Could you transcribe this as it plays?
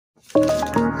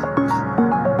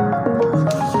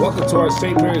Welcome to our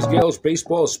St. Mary's Gaels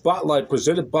Baseball Spotlight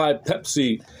presented by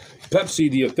Pepsi.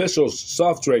 Pepsi, the official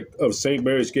soft drink of St.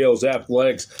 Mary's Gaels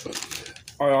Athletics.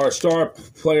 Our star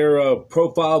player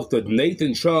profile, the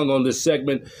Nathan Chung on this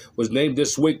segment, was named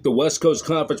this week the West Coast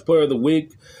Conference Player of the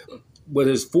Week. With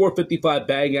his .455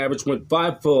 batting average, went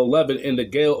 5 for 11 in the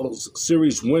Gaels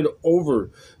series win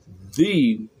over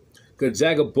the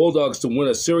Gonzaga Bulldogs to win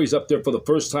a series up there for the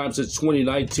first time since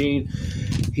 2019.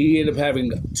 He ended up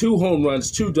having 2 home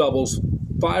runs, 2 doubles,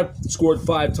 scored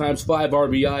 5 times, 5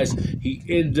 RBIs. He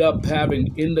ended up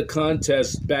having in the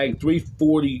contest bagged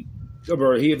 340,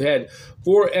 or he had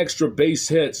 4 extra base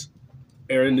hits.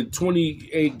 And in the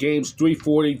 28 games,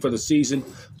 340 for the season,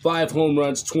 5 home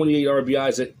runs, 28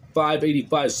 RBIs at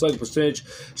 .585 slugging percentage.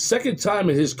 Second time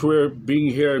in his career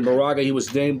being here in Moraga. He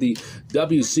was named the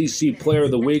WCC Player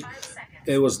of the Week.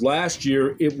 It was last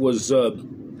year. It was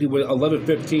he went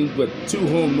 11-15 with 2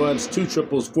 home runs, 2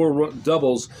 triples, 4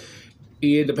 doubles.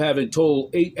 He ended up having total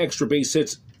 8 extra base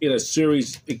hits in a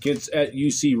series at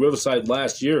UC Riverside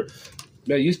last year.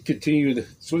 Man, you continue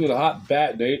swinging a hot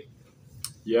bat, Nate.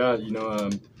 Yeah,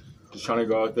 just trying to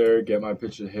go out there, get my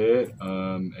pitch to hit,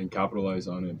 and capitalize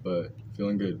on it, but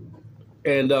feeling good.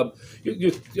 And,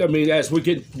 as we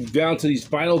get down to these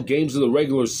final games of the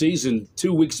regular season,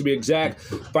 2 weeks to be exact,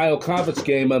 final conference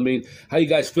game, how you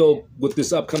guys feel with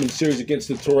this upcoming series against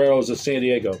the Toreros of San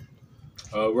Diego?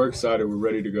 We're excited. We're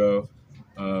ready to go.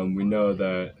 We know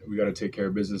that we got to take care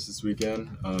of business this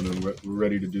weekend, and we're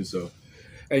ready to do so.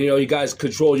 And, you guys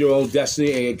control your own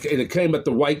destiny, and it came at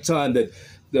the right time that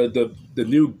the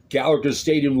new Gallagher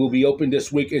Stadium will be open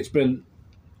this week. It's been,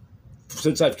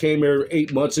 since I've came here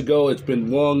 8 months ago, it's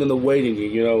been long in the waiting.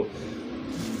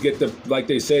 Like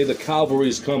they say, the cavalry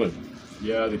is coming.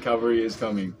 Yeah, the cavalry is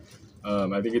coming.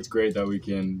 I think it's great that we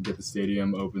can get the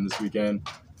stadium open this weekend.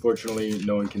 Fortunately,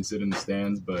 no one can sit in the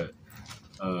stands, but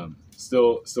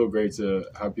still great to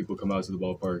have people come out to the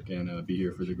ballpark and be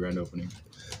here for the grand opening.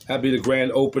 Happy the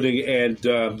grand opening, and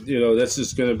that's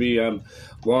just going to be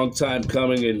long time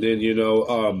coming, and then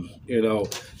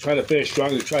trying to finish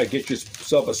strong and try to get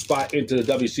yourself a spot into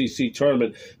the WCC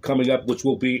tournament coming up, which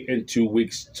will be in 2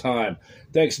 weeks' time.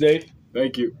 Thanks, Nate.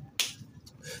 Thank you.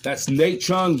 That's Nate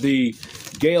Chung, the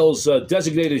Gaels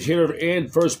designated hitter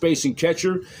and first base and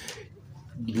catcher.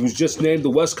 He was just named the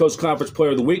West Coast Conference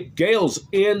Player of the Week. Gaels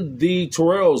in the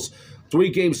Toreros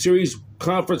 3-game series,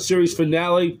 conference series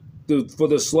finale for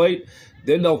the slate.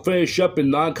 Then they'll finish up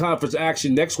in non-conference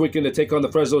action next weekend to take on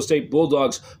the Fresno State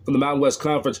Bulldogs from the Mountain West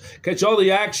Conference. Catch all the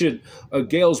action of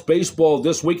Gaels baseball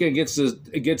this weekend against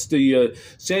the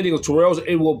San Diego Toreros.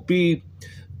 It will be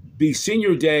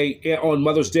Senior Day on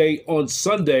Mother's Day on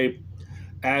Sunday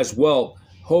as well.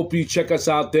 Hope you check us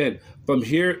out then. From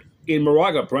here in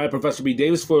Moraga, Brian Professor B.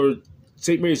 Davis for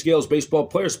St. Mary's Gaels Baseball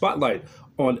Player Spotlight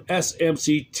on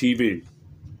SMC TV.